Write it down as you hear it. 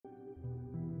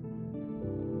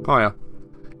Hiya.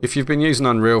 If you've been using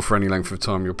Unreal for any length of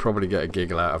time, you'll probably get a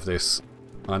giggle out of this.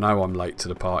 I know I'm late to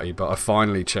the party, but I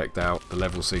finally checked out the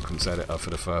level sequence editor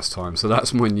for the first time, so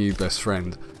that's my new best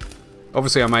friend.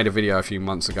 Obviously I made a video a few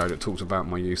months ago that talked about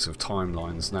my use of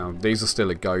timelines. Now these are still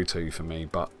a go-to for me,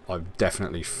 but I'm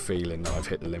definitely feeling that I've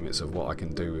hit the limits of what I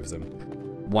can do with them.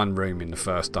 One room in the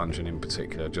first dungeon in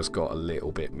particular just got a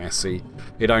little bit messy.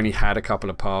 It only had a couple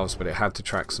of paths, but it had to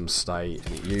track some state,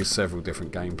 and it used several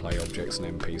different gameplay objects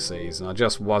and NPCs, and I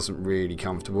just wasn't really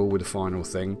comfortable with the final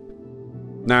thing.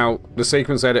 Now, the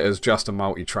sequence editor is just a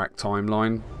multi-track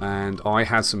timeline, and I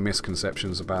had some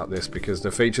misconceptions about this because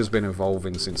the feature's been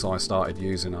evolving since I started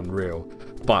using Unreal,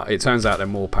 but it turns out they're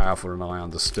more powerful than I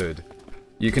understood.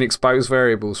 You can expose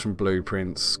variables from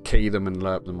blueprints, key them and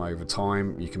lerp them over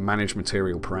time. You can manage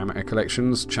material parameter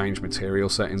collections, change material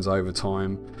settings over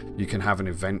time. You can have an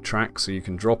event track, so you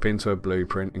can drop into a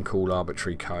blueprint and call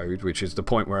arbitrary code, which is the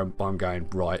point where I'm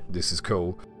going, right, this is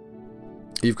cool.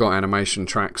 You've got animation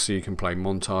tracks, so you can play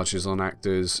montages on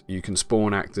actors. You can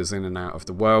spawn actors in and out of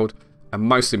the world. And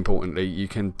most importantly, you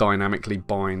can dynamically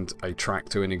bind a track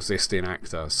to an existing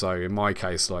actor. So in my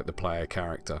case, like the player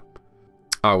character.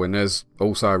 Oh, and there's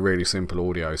also a really simple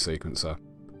audio sequencer.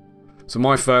 So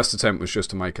my first attempt was just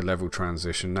to make a level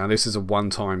transition. Now this is a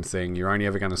one-time thing. You're only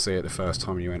ever going to see it the first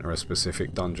time you enter a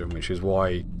specific dungeon, which is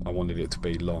why I wanted it to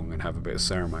be long and have a bit of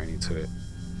ceremony to it.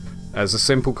 As a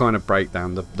simple kind of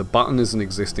breakdown, the button is an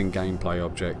existing gameplay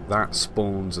object that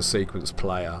spawns a sequence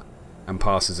player and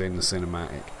passes in the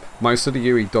cinematic. Most of the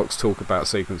UE docs talk about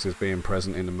sequences being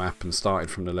present in the map and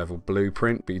started from the level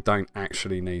blueprint, but you don't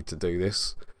actually need to do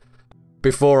this.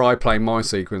 Before I play my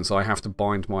sequence, I have to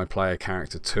bind my player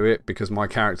character to it because my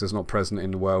character is not present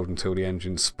in the world until the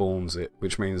engine spawns it,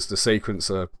 which means the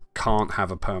sequencer can't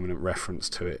have a permanent reference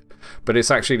to it. But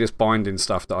it's actually this binding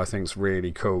stuff that I think is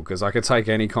really cool, because I could take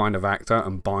any kind of actor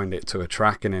and bind it to a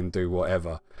track and then do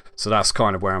whatever. So that's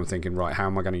kind of where I'm thinking, right, how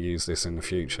am I going to use this in the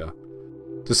future?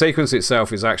 The sequence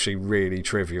itself is actually really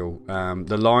trivial.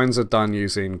 The lines are done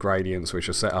using gradients which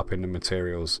are set up in the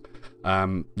materials.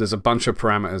 There's a bunch of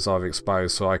parameters I've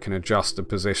exposed, so I can adjust the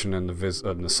position and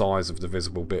the size of the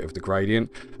visible bit of the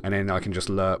gradient, and then I can just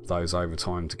lerp those over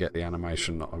time to get the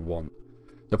animation that I want.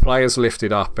 The player's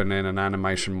lifted up and then an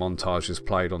animation montage is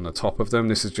played on the top of them.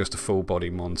 This is just a full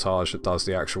body montage that does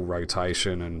the actual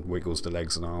rotation and wiggles the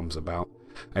legs and arms about.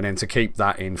 And then to keep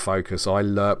that in focus, I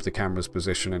lerp the camera's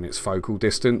position and its focal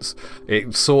distance.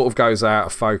 It sort of goes out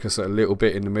of focus a little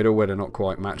bit in the middle where they're not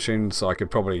quite matching, so I could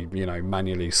probably, you know,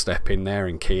 manually step in there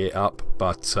and key it up,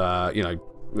 but you know,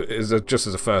 just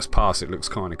as a first pass it looks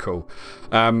kind of cool.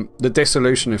 The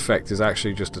dissolution effect is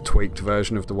actually just a tweaked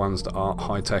version of the ones that Art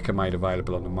High-Tech are made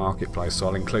available on the marketplace, so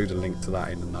I'll include a link to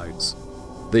that in the notes.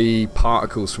 The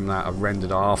particles from that are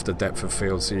rendered after depth of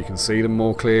field so you can see them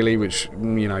more clearly, which,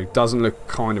 you know, doesn't look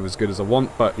kind of as good as I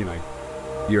want, but, you know,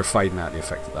 you're fading out the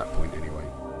effect at that point anyway.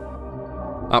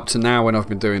 Up to now, when I've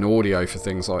been doing audio for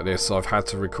things like this, I've had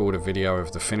to record a video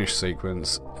of the finished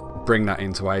sequence, bring that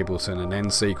into Ableton, and then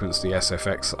sequence the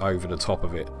SFX over the top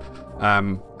of it.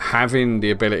 Having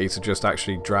the ability to just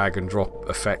actually drag and drop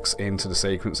effects into the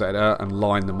sequence editor and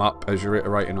line them up as you're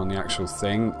iterating on the actual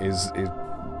thing is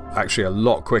actually a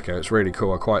lot quicker. It's really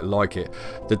cool. I quite like it.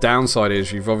 The downside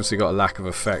is you've obviously got a lack of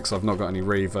effects. I've not got any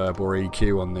reverb or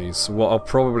EQ on these, so what I'll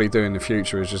probably do in the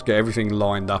future is just get everything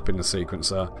lined up in the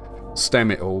sequencer,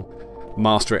 stem it all,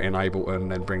 master it in Ableton,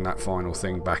 and then bring that final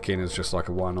thing back in as just like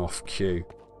a one-off cue.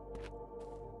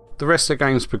 The rest of the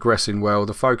game's progressing well.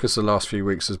 The focus the last few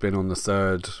weeks has been on the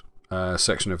third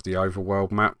section of the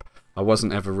overworld map. I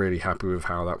wasn't ever really happy with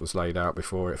how that was laid out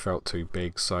before. It felt too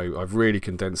big, so I've really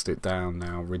condensed it down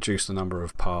now, reduced the number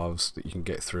of paths that you can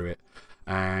get through it,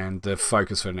 and the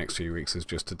focus for the next few weeks is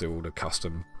just to do all the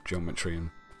custom geometry and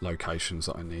locations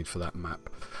that I need for that map.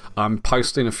 I'm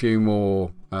posting a few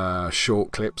more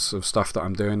short clips of stuff that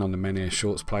I'm doing on the Menhir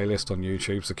Shorts playlist on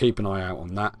YouTube, so keep an eye out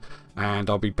on that, and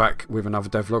I'll be back with another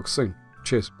devlog soon.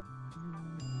 Cheers.